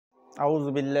اعوذ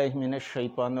بالله من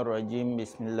الشیطان الرجیم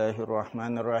بسم الله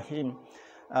الرحمن الرحیم.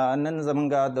 نن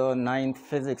زمونږه د 9th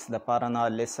فزیکس د پاره نه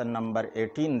لیسن نمبر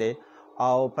 18 دی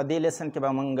او په دې لیسن کې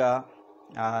به مونږه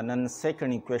نن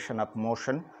سیکنډ ایکویشن اف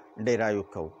موشن ډیرایو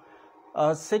کوو.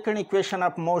 سیکنډ ایکویشن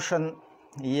اف موشن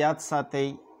یاد ساتئ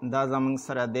دا زمونږ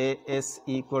سره دی S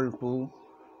equal to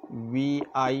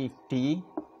VIT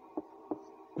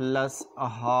plus a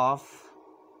half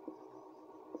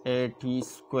AT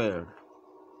squared.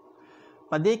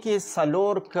 په دې کې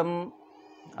څلور کم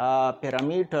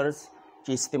پیرامیټرز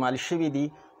چې استعمال شوي دي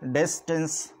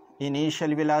ډسټنس،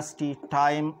 انیشل ویلاسټي،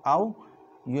 ټایم او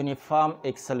یونیفارم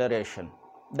اکسلریشن.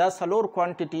 دا څلور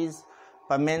کوانټیټیز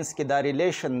په مینس کې دا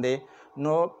ریلیشن دی.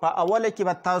 نو په اوله کې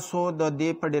به تاسو د دې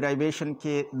په ډیرایویشن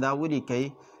کې دا ولیکئ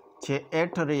چې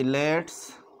اټ ریلیټس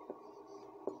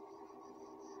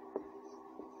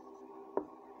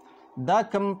دا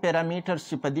کم پیرامیټرز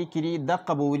چې په دې کې دي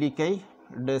دقه به ولیکئ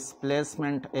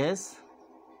displacement is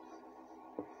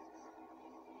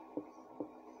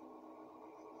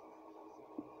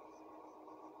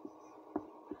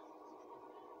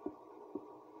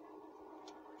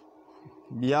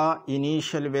bia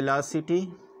initial velocity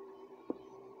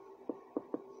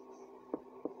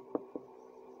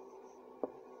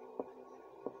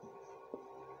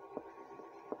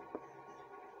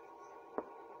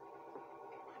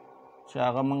چې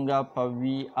هغه مونږه په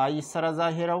VI سره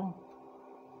ظاهرو،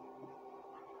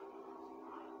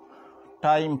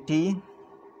 ټایم T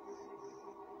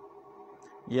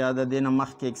یا د دې نه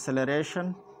مخکې اکسلریشن،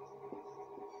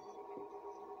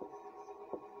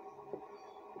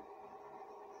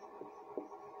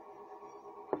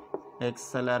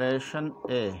 acceleration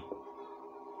A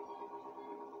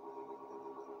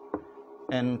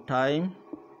and time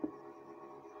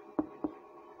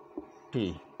T.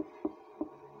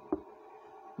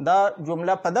 دا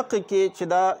جمله په دقه کې چې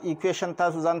دا ایکویشن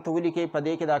تاسو ځان ته ولیکئ په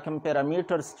دې کې دا کوم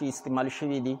پیرامیټرز چې استعمال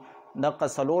شوي دي دغه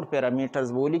څلور پیرامیټرز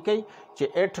به ولیکئ چې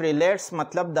اټ ریلیټس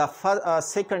مطلب دا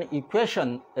سیکنډ ایکویشن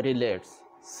ریلیټس،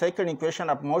 سیکنډ ایکویشن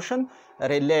اف موشن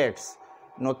ریلیټس.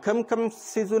 نو کم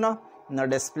څیزونه نو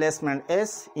ډسپلیسمنټ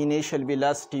S، انیشل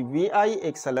ویلاسټي VI،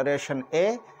 اکسلریشن A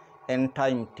and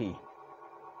ټایم T.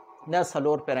 دا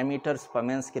څلور پیرامیټرز په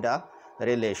منځ کې دا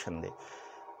ریلیشن دی.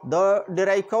 د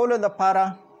ډیرایو کولو لپاره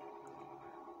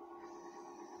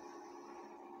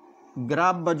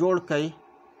ګراف به جوړ کړئ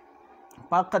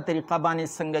په هغه طریقه باندې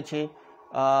څنګه چې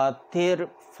تیر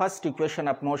فرسٹ ایکویشن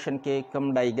اف موشن کې کوم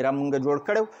ډایګرام موږ جوړ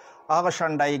کړو هغه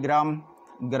شان ډایګرام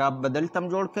ګراف به دلته هم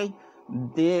جوړ کړئ.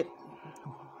 د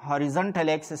هاریزنټل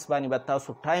ایکسس باندې به تاسو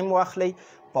ټایم واخلئ،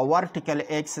 په ورټیکل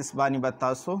ایکسس باندې به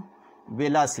تاسو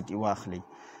ویلاسټي واخلئ.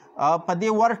 په دې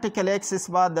ورټیکل ایکسس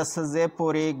به د څه ځای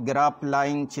پورې ګراف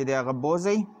لاین چې دی هغه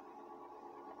بوځئ.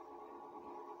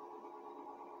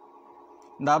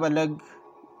 دا به لږ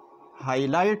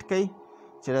هایلایټ کړئ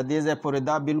چې د دې ځای پورې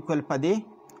دا بالکل په دې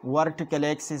ورټیکل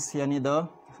ایکسس یعنی د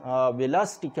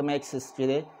ویلاسټي کوم ایکسس چې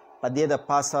دی په دې د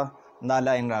پاسه دا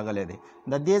لاین راغلی دی.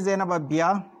 د دې ځای نه به بیا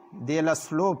دې له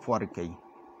سلوپ ورکوئ،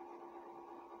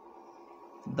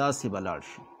 داسې به لاړ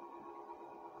شي.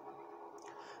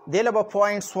 دې له به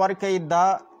پوینټس ورکوئ، دا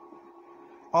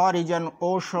اوریجن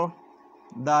او شو،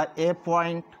 دا A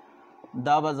پوینټ،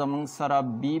 دا به زموږ سره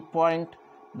B پوینټ،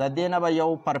 د دې نه به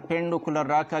یو پرپینډیکولر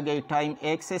راکاږئ ټایم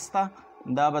ایکسس ته،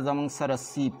 دا به زموږ سره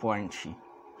C پوینټ شي.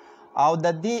 او د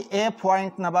دې A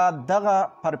پوینټ نه به دغه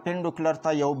پرپینډیکولر ته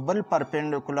یو بل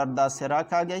پرپینډیکولر داسې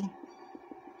راکاږئ،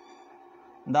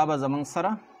 دا به زموږ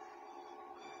سره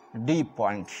D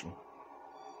پوینټ شي.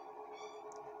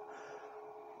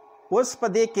 اوس په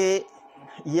دې کې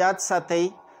یاد ساتئ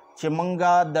چې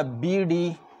مونږه د BD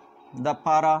د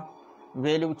پاره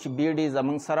ویلو چې BD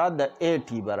زموږ سره د AT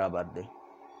برابر دی.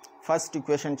 فرسٹ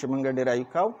ایکویشن چې مونږ ډیرایو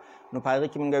کوو نو په هغه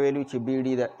کې مونږ ویلو چې BD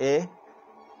د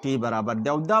AT برابر دی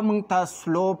او دا مونږ ته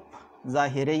سلوپ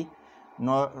ظاهري.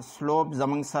 نو سلوپ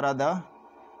زموږ سره د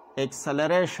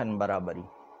اکسلریشن برابري،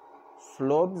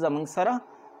 سلوپ زموږ سره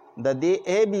د دې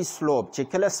AB سلوپ چې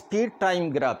کله سپیډ ټایم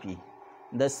ګراف وي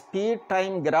د سپیډ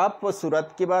ټایم ګراف په صورت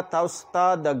کې به تاسو ته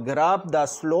د ګراف د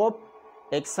سلوپ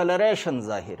اکسلریشن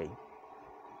ظاهري.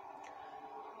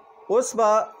 اوس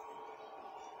به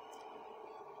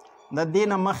د دې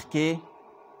نه مخکې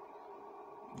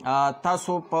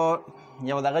تاسو په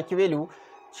یو دغه کې ویلو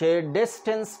چې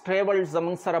ډسټنس ټریول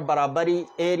زموږ سره برابري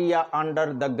ایریا انډر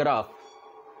د ګراف.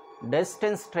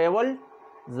 ډسټنس ټریول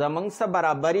زموږ سره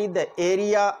برابري د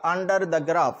ایریا انډر د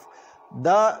ګراف.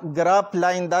 دا ګراف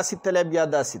لاین داسې تللی بیا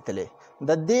داسې تللی، د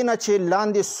دې نه چې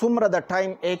لاندې څومره د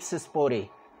ټایم ایکسس پورې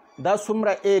دا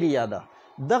څومره ایریا ده،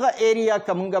 دغه ایریا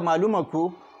که موږ معلومه کړو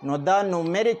نو دا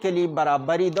نومیریکلی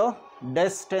برابري د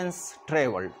ډسټنس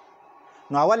ټریول.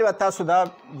 نو اول به تاسو دا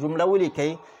جمله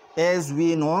ولیکئ as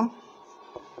we know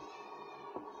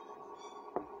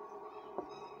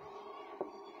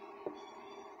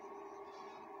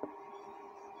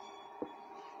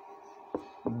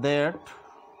that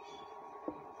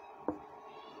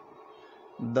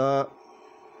the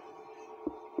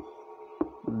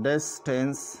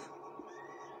distance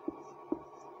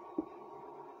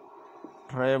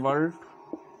traveled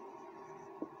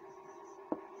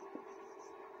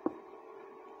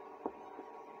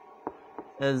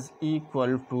is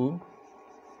equal to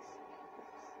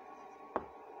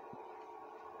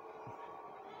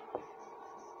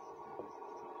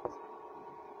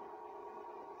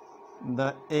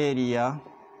the area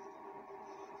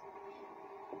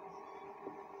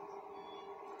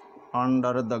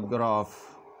under the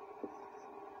graph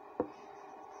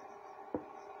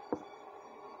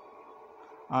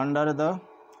under the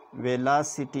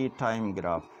velocity time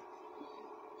graph.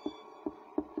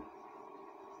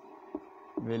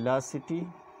 Velocity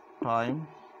time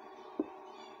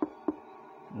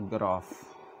graph.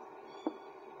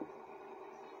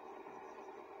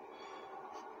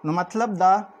 نو مطلب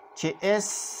دا چې اس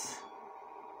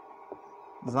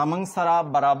زمونږ سره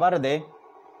برابر دی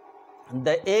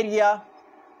د ایریا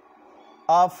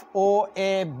آف او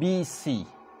اے بی سی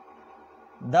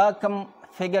دا کم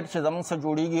فگر چې زمونږ سره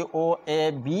جوړیږي او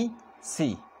اے بی سی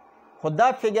خو دا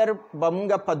فگر به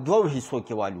مونږ په دوو حصو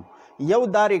کې والو یو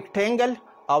دا ریکټینګل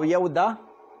او یو دا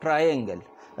ټرایینګل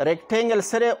ریکټینګل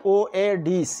سره او اے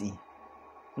ډی سی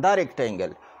دا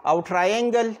ریکټینګل او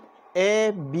ټرایینګل اے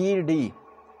بی ډی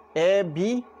اے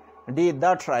بی ډی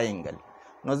دا ټرایینګل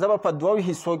نو زه به په دوو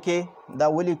حصو کې دا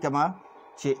ولیکمه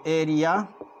چې ایریا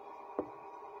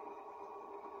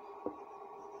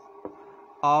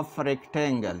of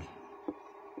rectangle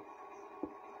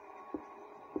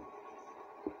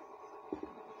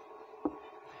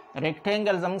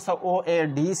زموږ سره او اے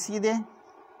ډی سی دی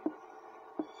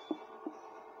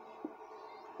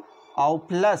او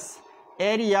پلس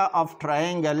ایریا of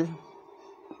triangle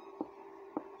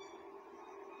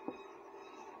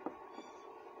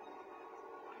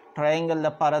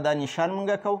لپاره دا نشان مونږ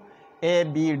کو اے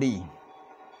بی ډی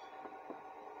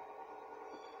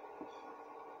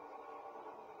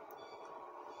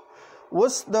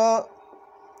اوس د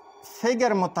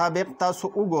فگر مطابق تاسو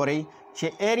وګورئ چې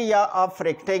ایریا آف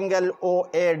ریکټینګل او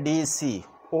اے ډی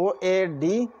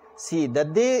سی د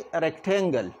دې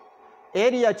ریکټینګل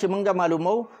ایریا چې موږ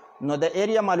معلومو نو د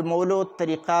ایریا معلومولو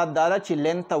طریقه دا ده چې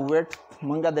لینث او ویډث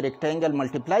موږ د ریکټینګل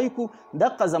ملټیپلای کړو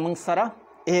دغه زموږ سره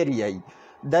ایریا یي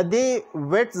د دې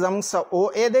ویډث زموږ سره او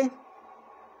اے دی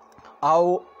او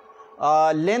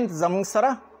لینث زموږ سره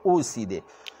او سی دی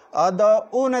د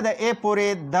او نه د ا پورې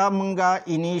دا مونږه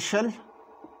انیشل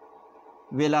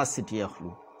ویلاسټي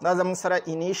اخلو دا زموږ سره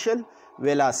انیشل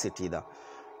ویلاسټي ده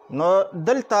نو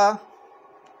دلته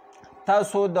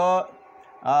تاسو د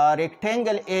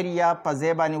ریکټینګل ایریا په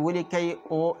ځای باندې ولیکئ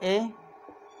او ا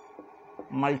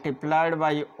ملټیپلایډ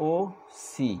بای او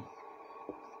سی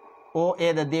او ا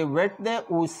د دې ویډث دی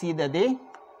او سی د دې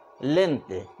لینث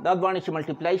دی دا دواړه چې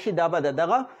ملټیپلای شي دا به د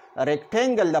دغه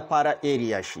ریکټینګل لپاره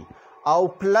ایریا شي او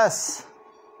پلس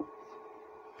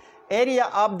ایریا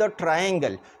آف د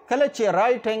ټرایینګل کله چې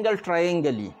رائټ اینګل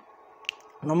ټرایینګل وي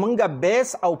نو مونږه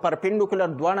بیس او پرپینډیکولر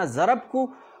دواړه ضرب کو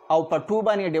او په 2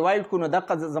 باندې ډیوایډ کو نو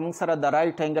دغه زموږ سره د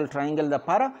رائټ اینګل ټرایینګل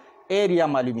لپاره ایریا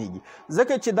معلومیږي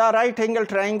ځکه چې دا رائټ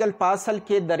اینګل ټرایینګل په اصل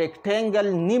کې د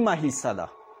ریکټینګل نیمه حصه ده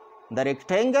د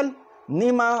ریکټینګل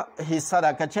نیمه حصه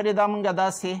ده که چېرې دا مونږه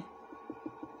داسې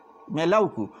میلاو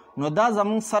کو نو دا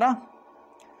زموږ سره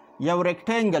یو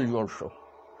ریکټینګل جوړ شو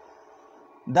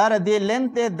دا د دې لینث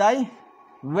دی دای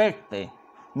ویډث دی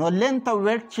نو لینث او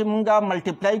ویډث چې مونږه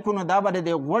ملټیپلای کړو نو دا به د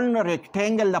غونډ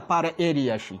ریکټینګل لپاره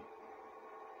ایریا شي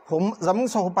خو زموږ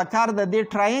څخه په کار د دې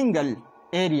ټرایینګل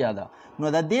ایریا ده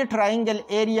نو د دې ټرایینګل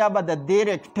ایریا به د دې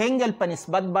ریکټینګل په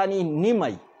نسبت باندې نیمه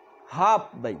هاف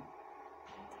وي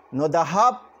نو د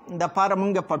هاف دپاره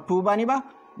مونږ په 2 باندې به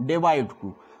ډیوایډ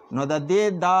کړو نو د دې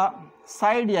دا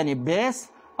سایډ یعنی بیس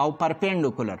او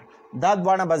پرپینډیکولر دا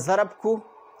دواړه به ضرب کو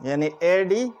یعنی اے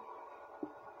ډی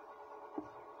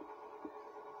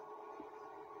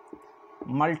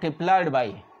ملټیپلایډ بای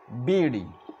بی ډی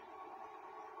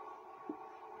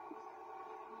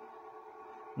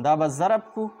دا به ضرب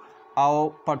کو او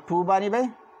په 2 باندې به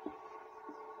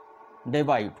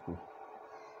ډیوایډ کو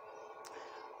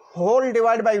هول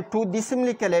ډیوایډ بای 2 داسې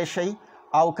لیکلی شي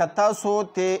او که تاسو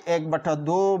ته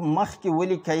 1/2 مخکې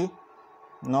ولیکئ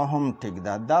نو هم ټیک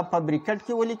ده دا په بریکټ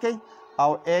کې ولیکئ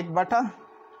او 1/2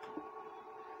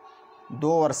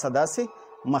 ورسه داسې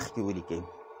مخکې ولیکئ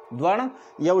دواړه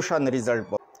یو شان ریزلټ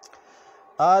به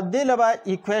دې له به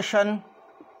ایکویشن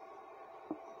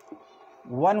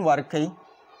 1 ورکي.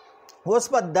 اوس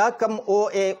په دا کم او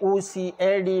ای او سی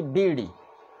ای ډي بی ډي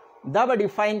دا به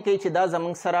ډیفاین کوي چې دا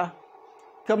زموږ سره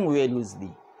کم ویلیوز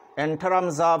دي ان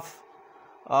ټرمز اف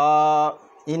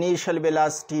انیشل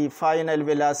ویلاسټي، فاینل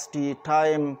ویلاسټي،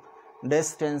 ټایم،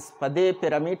 ډسټنس. په دې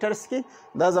پیرامیټرز کې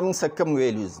دا زموږ سره کم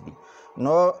ویلیوز دي.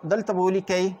 نو دلته به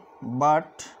ولیکئ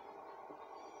بټ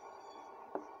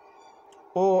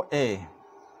او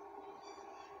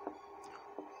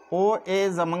ای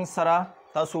زموږ سره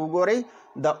تاسو وګورئ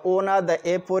د او نه د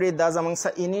ای پورې دا زموږ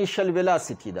سره انیشل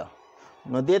ویلاسټي ده.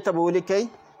 نو دې ته به ولیکئ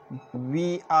وی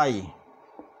آی.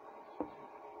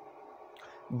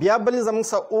 بیا بل زموږ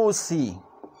سره او سی.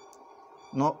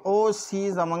 نو او سی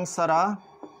زموږ سره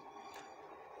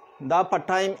دا په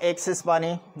ټایم ایکسس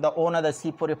باندې د او نه د سی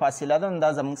پورې فاصله ده. دا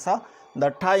زموږ سره د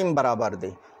ټایم برابر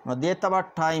دی. نو دې ته به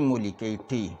ټایم ولیکئ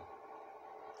ټي.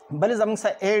 بل زموږ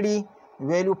سره ای ډي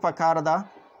ویلیو پکار ده.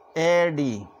 ای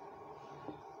ډي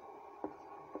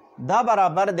دا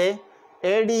برابر دی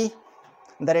ای ډي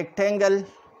د ریکټینګل.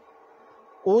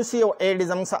 او سی او ای ډي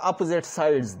زموږ سره اپوزیټ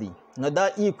سایډز دي. نو دا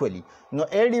ایکولی. نو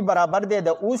ای ډي برابر دی د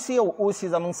او سی او او سی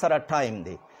زموږ سره ټایم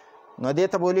دی. نو دې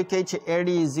ته به ولیکئ چې ای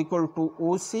ډي از ایکول ټو او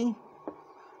سی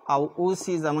او او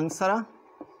سی زموږ سره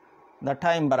د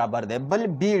ټایم برابر دی. بل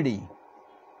بی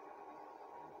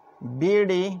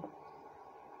ډي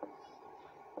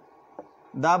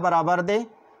دا برابر دی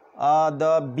د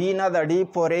بی نه د ډي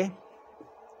پورې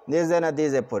دې ځای نه دې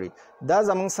ځای پورې. دا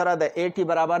زموږ سره د 80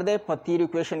 برابر دی. په تیر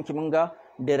اکویشن کې مونږ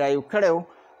ډیرایو کړی و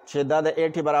چې دا د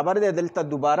 80 برابر دی. دلته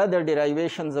دوباره د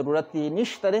ډیرایویشن ضرورت یې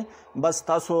نشته دی. بس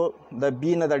تاسو د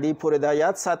بی نه د ډي پورې دا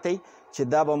یاد ساتئ چې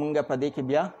دا به مونږ په دې کې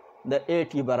بیا د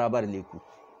 80 برابر لیکو.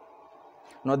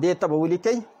 نو دې ته به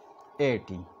ولیکئ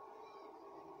 80.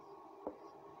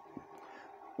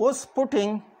 اوس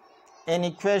putting in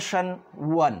equation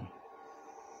 1.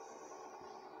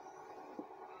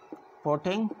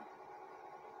 Putting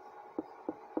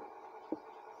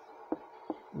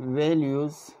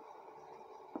values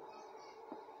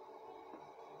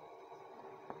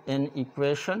in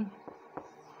equation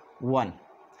 1.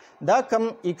 دا کم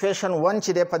equation 1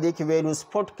 چې دی په دې کې values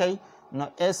put کوي نو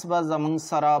s به زموږ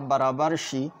سره برابر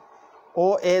شي او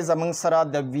a زموږ سره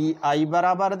د وی آی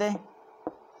برابر دی.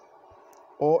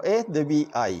 او a د وی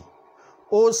آی.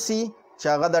 او سی چې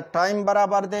هغه د ټایم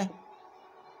برابر دی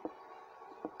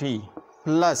T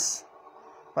plus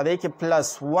पदे के प्लस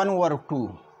 1 ओवर 2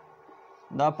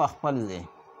 दा पखपल दे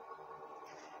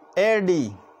AD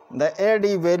the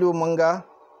AD value मंगा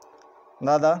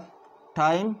दादा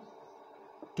time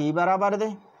T बराबर दे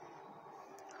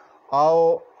और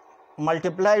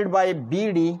multiplied by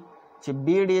BD चे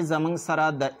बीडी जमंग सरा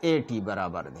द एटी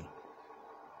बराबर दे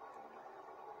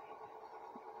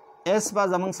एस बा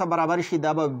जमंग सा बराबर शी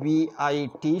दा बा we I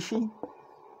T C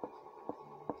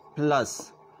plus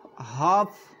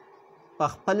half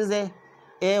पखपल जे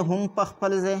ए हम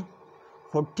पखपल जे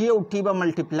खो टी और टी बा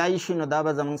मल्टीप्लाई शी नो दा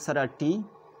बा जमंग सरा T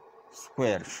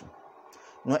square she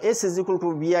know S is equal to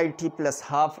we I T plus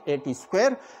half A T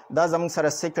square दा जमंग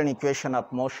सरा second equation of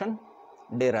motion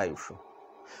derive show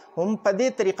हम पदे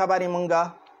तरीका बारे मंगा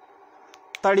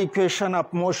थर्ड इक्वेशन ऑफ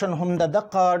मोशन हम द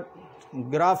दक्का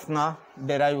ग्राफ ना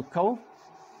डेराइव को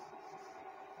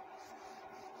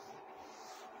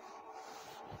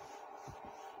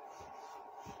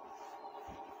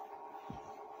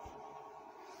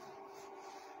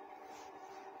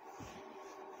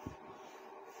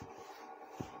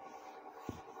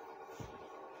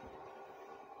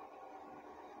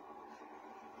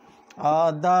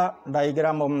دا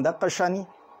डायग्राम हम द कशानी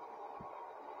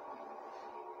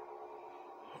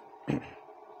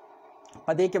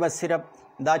पदे के बस सिर्फ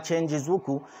दा चेंजेस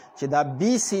वकू چې دا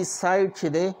बी सी साइड چې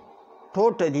ده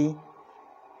ټوټلی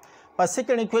په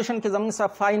سیکنډ اکویشن کې زموږ سره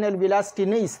فاینل ویلاسټي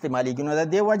نه استعمالیږي نو د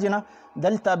دې وجه نه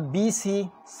دلته بی سی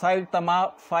ساइड ته ما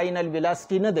فاینل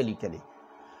ویلاسټي نه ده لیکلې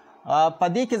په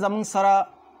دې کې زموږ سره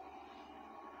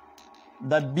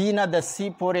د بی نه د سی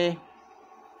پورې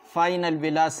फाइनल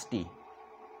वेलासिटी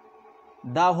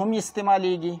दा हम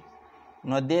इस्तेमालेगी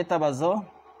नो देता बजो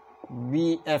वी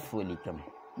एफ लिखम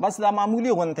बस दा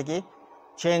मामूली गंत के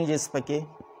चेंजेस पके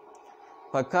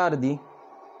पकार दी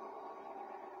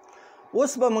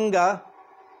उस बमंगा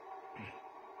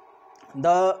the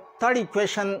third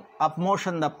equation of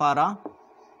motion the पारा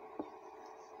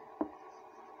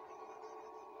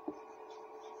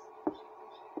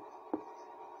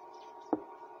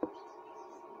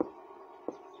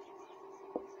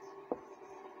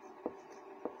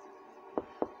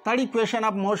थर्ड इक्वेशन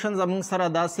ऑफ मोशन जमंग सरा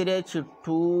दासिरे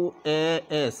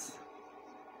 2as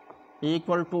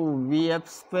equal to V F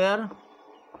square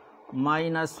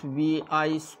minus we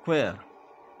I स्क्वायर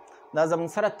دا زموږ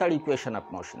سره third equation of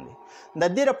motion دی. د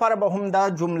دې لپاره به هم دا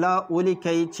جمله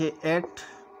ولیکئ چې it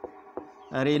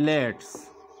relates.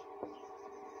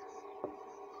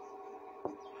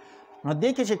 نو دې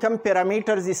کې چې کوم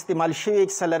پیرامیټرز استعمال شوي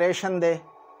اکسلریشن دی،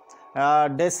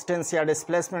 ډسټنس یا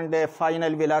ډسپلیسمنټ دی،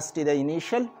 فاینل ویلاسټي دی،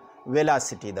 انیشل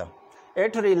ویلاسټي ده.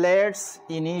 it relates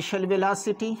initial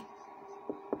velocity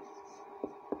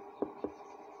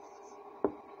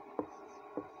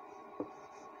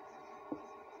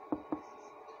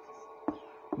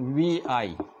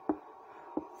VI,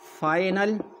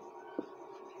 final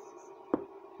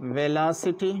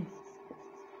velocity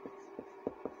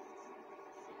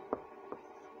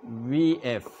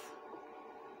VF,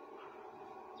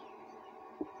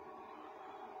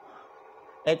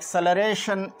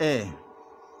 acceleration A,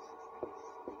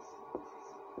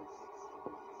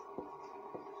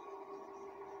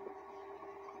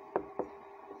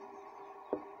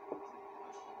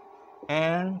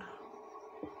 and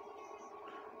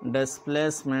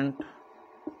displacement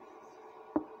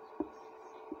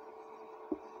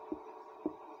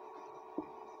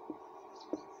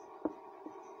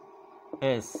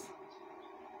S.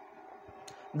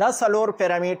 دا څلور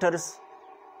پیرامیټرز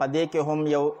په دې کې هم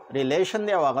یو ریلیشن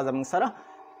دی او هغه زموږ سره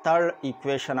third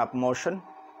equation of motion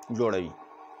جوړوي.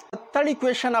 third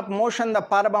equation of motion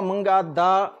دپاره به موږ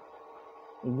دا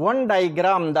ون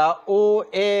ډایګرام دا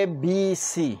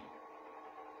OABC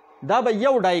دا به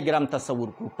یو ډایګرام تصور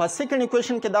کړو. په سیکنډ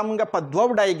ایکویشن کې دا موږ په دوه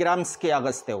ډایګرامز کې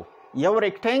اغستی و، یو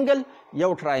ریکټینګل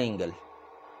یو ټرایینګل.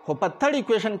 خو په تھرډ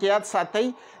ایکویشن کې یاد ساتئ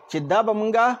چې دا به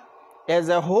موږ ایز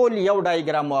ا هول یو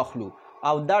ډایګرام واخلو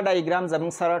او دا ډایګرام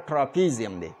زموږ سره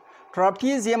ټراپیزیم دی.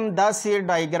 ټراپیزیم داسې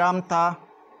ډایګرام ته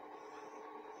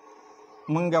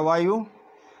موږ وایو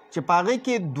چې په هغې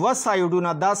کې دوه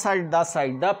سایډونه، دا سایډ دا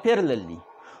سایډ دا پیرلل دي،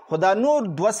 خو دا نور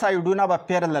دوه سایډونه به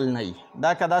پیرلل نه وي.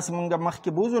 دا که داسې موږ مخکې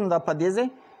بوځو نو دا په دې ځای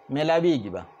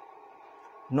میلاویږي به.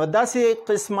 نو داسې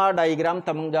قسمه ډایګرام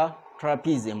ته موږ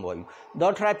ټراپیزم وایو. دا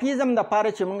ټراپیزم دپاره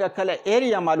چې موږ کله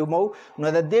ایریا معلومو نو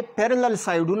د دې پیرلل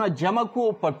سایډونه جمع کو،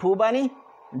 په ټو باندې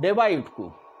ډیوایډ کو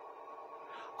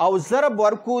او ضرب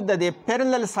ورکو د دې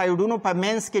پیرلل سایډونو په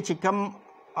منځ کې چې کم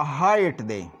هایټ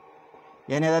دی،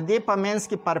 یعنی د دې په منځ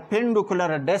کې پرپینډیکولر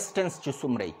ډسټنس چې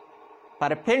څومره وي،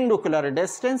 پرپینډیکولر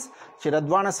ډسټنس چې د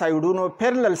دواړه سایډونو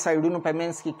پیرلل سایډونو په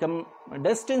منځ کې کم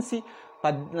ډسټنس وي په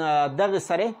دغه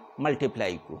سره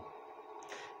ملټیپلای کو.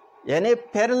 یعنی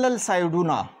پیرلل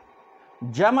سایډونه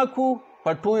جمع کو،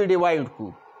 په ټو یې ډیوایډ کو،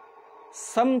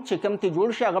 سم چې کوم ته جوړ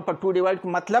شي هغه په ټو ډیوایډ کو.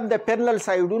 مطلب د پیرلل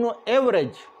سایډونو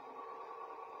ایوریج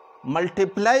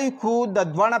ملټیپلای کو د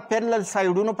دواړه پیرلل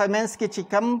سایډونو په منځ کې چې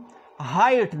کم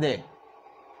هایټ دی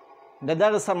د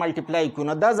دغه سره ملټیپلای کو.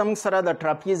 نو دا زموږ سره د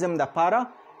ټراپیزم دپاره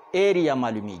ایریا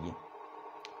معلومیږي.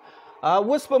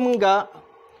 اوس به موږ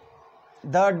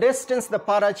د ډسټنس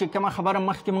دپاره چې کومه خبره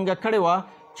مخکې موږ کړې وه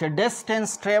چې ډسټنس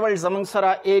ټریول زموږ سره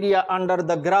ایریا انډر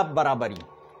د ګراف برابري.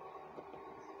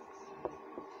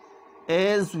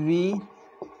 as we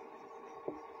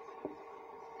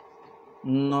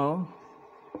know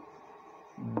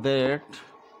that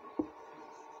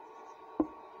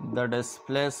the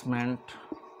displacement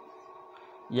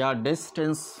या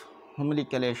distance हम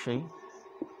लिखले शई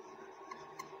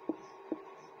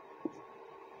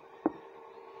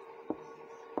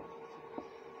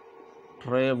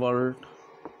traveled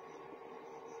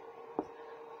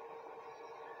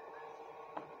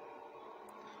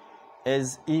is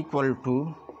equal to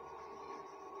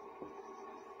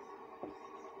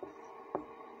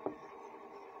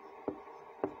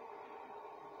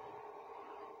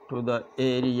the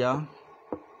area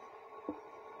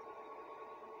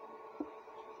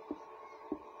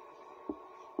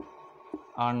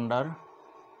under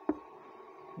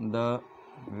the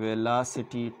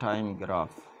velocity time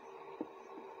graph.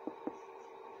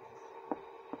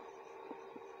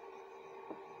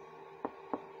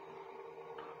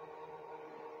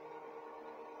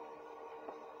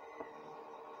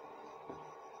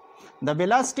 د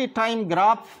velocity time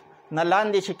graph نه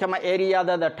لاندې چې کومه ایریا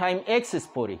ده د ټایم ایکسس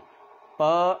پورې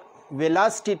په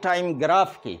velocity time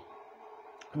graph کې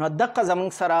نو دقه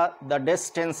زموږ سره د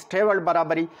ډسټنس ټریول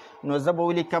برابري. نو زه به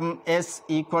ولیکم اس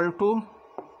ایکول ټو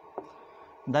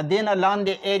د دې نه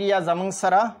لاندې ایریا زموږ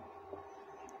سره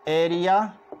ایریا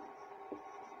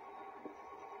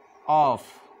آف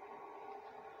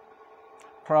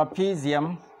ټراپیزیم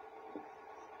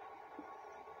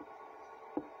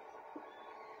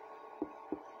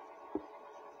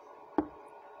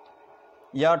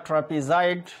یا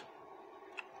ټراپیزاید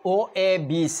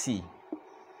OABC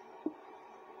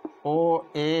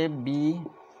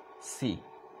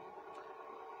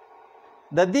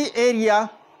د دې ایریا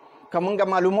که موږ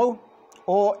معلومو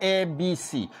او ای بی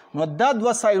سی. نو دا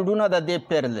دوه سایډونه د دې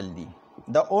پیرلل دي.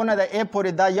 د او نه د ای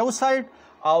پورې دا یو سایډ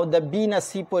او د بی نه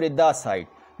سی پورې دا سایډ،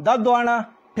 دا دواړه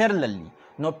پیرلل دي.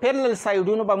 نو پیرلل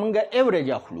سایډونو به موږ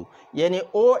ایوریج اخلو، یعنی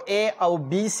او ای او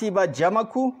بی سی به جمع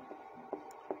کو،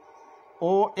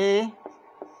 او ای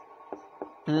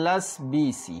پلس بی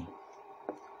سی،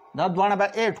 دا دواړه به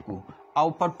ایډ کو او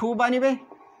په 2 باندې به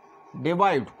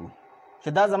ډیوایډ کو چې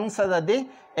دا زموږ سره د دې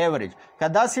ایوریج. که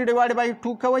داسې ډیوایډ بای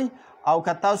 2 کوئ او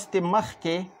که تاسو ترې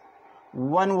مخکې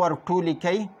 1/2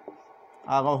 لیکئ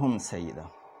هغه هم صحیح ده.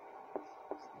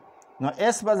 نو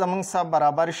اس به زموږ سره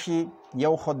برابر شي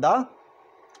یو خو دا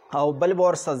او بل به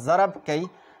ورسره ضرب کوي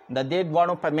د دې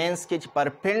دواړو په منځ کې چې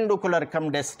پرپینډیکولر کم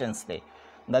ډسټنس دی.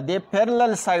 د دې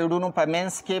پیرلل سایډونو په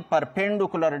منځ کې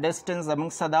پرپینډیکولر ډسټنس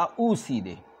زموږ سره دا او سی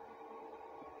دی.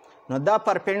 نو دا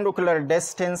پرپینډیکولر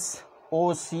ډسټنس او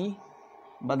سی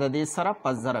به د دې سره په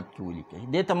ضرب کې ولیکئ.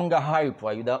 دې ته موږ هایټ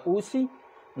وایو. دا او سی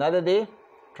دا د دې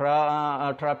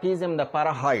ټراپیزم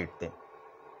دپاره هایټ دی.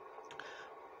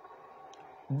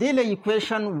 دې له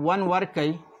ایکویشن 1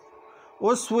 ورکئ.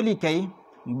 اوس ولیکئ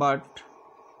بټ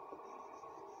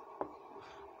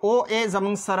او ای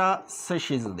زموږ سره څه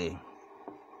شیز دی.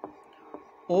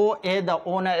 او ای د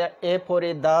او نه ای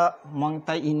پورې دا موږ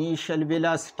ته انیشل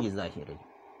ویلاسټي ظاهروي.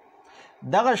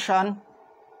 دغه شان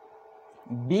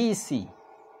بی سی،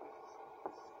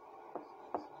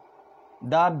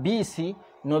 دا بی سی.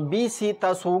 نو بی سی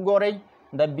تاسو وګورئ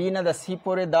د بی نه د سی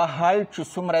پورې دا هایټ چې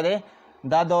څومره دی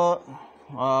دا د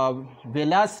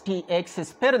ویلاسټي ایکسس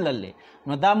پیرلل دی.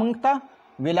 نو دا موږ ته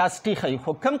ویلاسټي ښیي.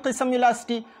 خو کوم قسم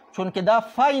ویلاسټي؟ چونکې دا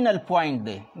فاینل پوینټ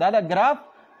دی، دا د گراف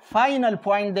فاینل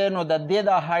پوینټ دی، نو د دې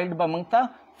د هایټ به موږ ته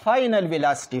فاینل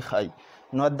ویلاسټي ښیي.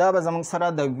 نو دا به زموږ سره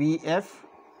د وی اف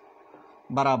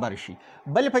برابر شي.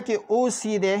 بل پکې او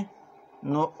سی دی.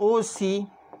 نو او سی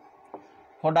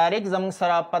خو ډایرکټ زموږ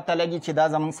سره پته لګي چې دا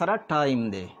زموږ سره ټایم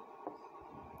دی.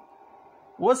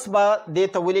 اوس به دې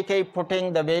ته ولیکئ پوټینګ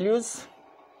د ویلیوز.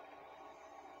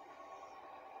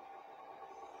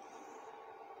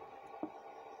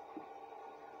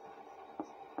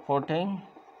 putting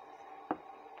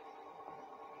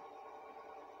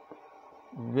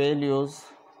values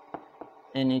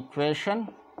in equation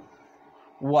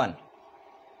 1.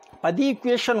 په دې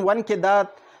equation 1 کې دا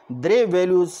درې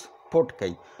values پټ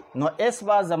کړئ. نو اس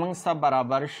با زموږ سره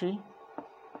برابر شي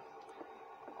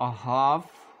half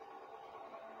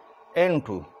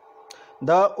into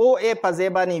د او ای په ځای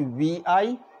باندې وی آی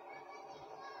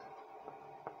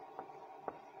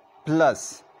پلس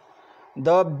د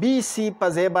بی سی په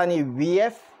ځای باندې وی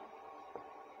اف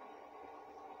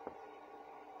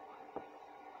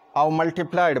او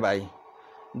ملټیپلایډ بای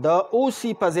د او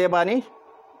سی په ځای باندې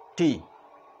ټي.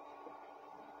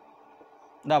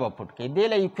 دا به پټ کړئ. دې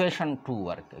له ایکویشن 2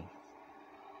 ورکړئ.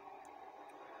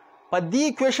 په دې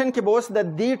ایکویشن کې به اوس د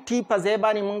دې ټي په ځای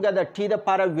باندې مونږ د ټي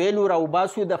دپاره ویلو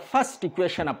راوباسو. د فرست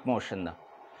ایکویشن اف موشن ده،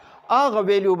 هغه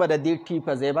ویلو به د دې ټي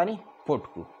په ځای باندې پټ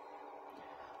کړو.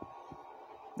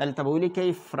 دلته به ولیکئ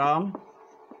فرام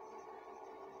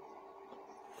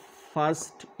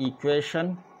فرست ایکویشن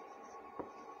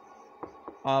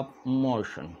of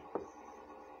motion.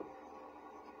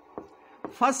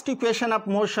 First equation of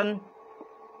motion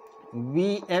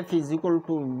Vf is equal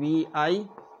to Vi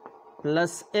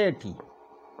plus At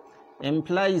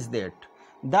implies that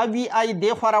دا Vi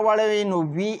دی خوا راوړوئ نو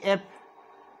Vf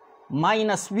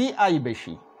minus Vi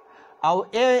بشي او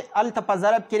A هلته په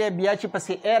ضرب کې بیا چې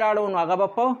پسې A راړو نو هغه به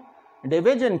په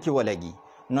ډیویژن کې ولګي.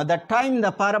 نو د ټایم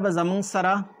دپاره به زموږ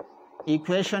سره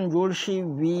equation جوړ شي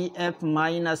Vf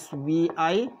minus Vi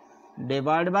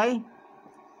divided by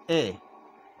A.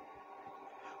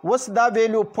 اوس دا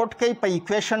ویلو پټ کئ په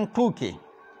equation 2 کې.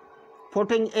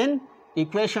 putting in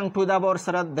equation 2 دا به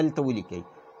ورسره دلته ولیکئ.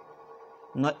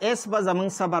 نو S به زموږ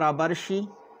سره برابر شي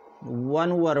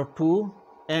 1/2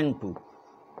 into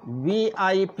Vi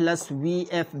plus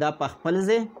Vf دا په خپل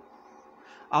ځای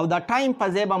او دا ټایم په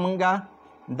ځای به مونږ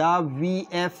دا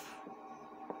Vf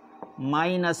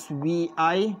minus Vi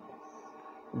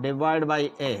divided by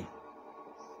A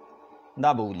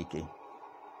دا به ولیکئ.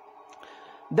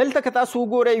 دلته که تاسو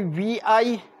وګورئ Vi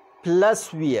plus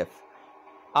Vf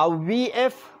او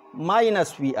Vf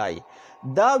minus Vi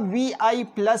دا Vi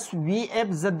plus Vf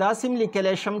زه داسې هم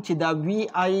لیکلی شم چې دا Vi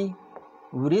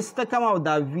وروسته کم او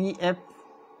دا Vf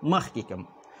مخکې کم.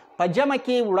 په جمع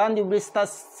کې وړاندې وروسته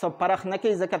څه فرق نه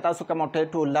کوي ځکه تاسو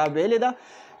کموټیټو لا ویلې ده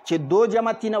چې 2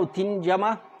 جمع 3 او 3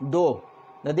 جمع 2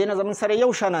 د دې نه زموږ سره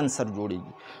یو شان انسر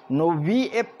جوړیږي. نو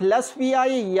Vf plus Vi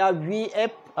یا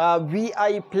Vi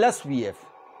plus Vf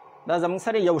دا زموږ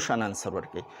سره یو شان انسر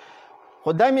ورکوي.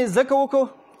 خو دا مې ځکه وکړو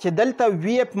چې دلته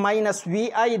وی اف ماینس وی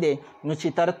آی دی نو چې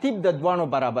ترتیب د دواړو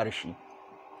برابر شي.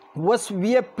 اوس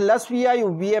وی اف پلس وی آی او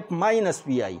وی اف ماینس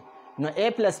وی آی نو A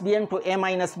پلس بی انټو A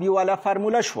ماینس بی والا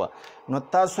فارموله شوه. نو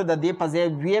تاسو د دې په ځای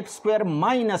وی اف سکویر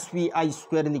ماینس وی آی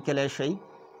سکویر لیکلی شئ.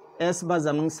 اس به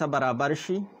زموږ څه برابر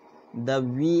شي د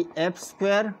وی اف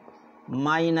سکویر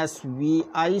ماینس وی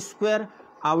آی سکویر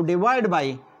او ډیوایډ بای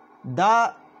دا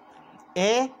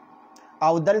A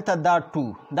او دلته دا 2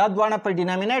 دا دواړه په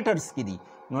ډینامینیټرز کې دي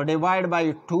نو ډیوایډ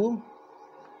بای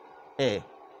 2A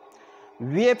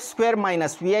وی اف سکویر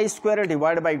ماینس وی آی سکویر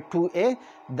ډیوایډ بای 2A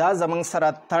دا زموږ سره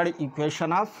تھرډ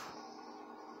ایکویشن آف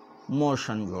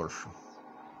موشن جوړ شو.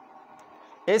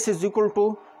 S is equal to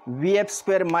وی اف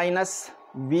سکویر ماینس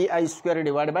وی آی سکویر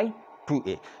ډیوایډ بای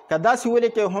 2A. که داسې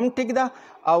ولیکئ هم ټیک ده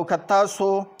او که تاسو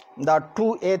دا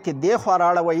 2A ته دې خوا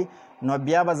راړوئ نو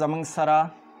بیا به زموږ سره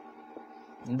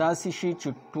داسې شي چې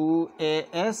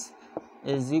 2AS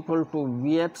is equal to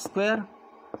وی اف سکویر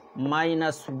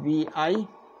ماینس وی آی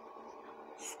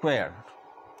سکویر.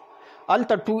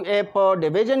 هلته 2A په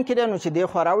ډیویژن کې دی نو چې دې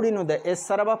خوا راوړي نو د S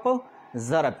سره به په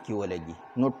ضرب کې ولګي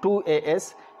نو 2AS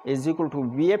is equal to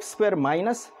وی اف سکویر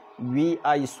ماینس وی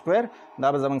آی سکویر.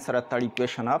 دا به زموږ سره تھرډ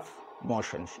ایکویشن آف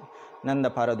موشن شي. نن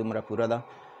دپاره دومره پوره ده.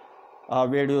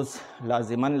 ویډیوز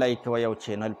لازماً لایک کوئ او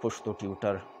چینل پشتو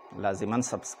ټیوټر لازماً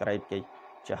سبسکرایب کړئ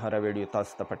چې هره ویډیو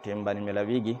تاسو ته په ټیم باندې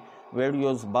میلاویږي.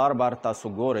 ویډیوز بار بار تاسو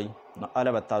ګورئ نو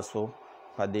هله به تاسو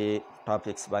په دې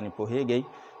ټاپکس باندې پوهیږئ.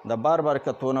 د بار بار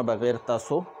کتونه بغیر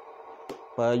تاسو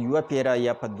په یوه پیره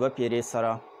یا په دوه پیرې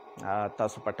سره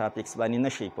تاسو په ټاپکس باندې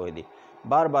نشئ پوهېدی.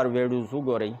 بار بار ویډیوز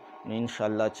وګورئ نو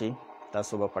انشاءالله چې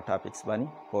تاسو به په ټاپکس باندې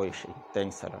پوه شئ.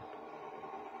 تھینکس الاٹ.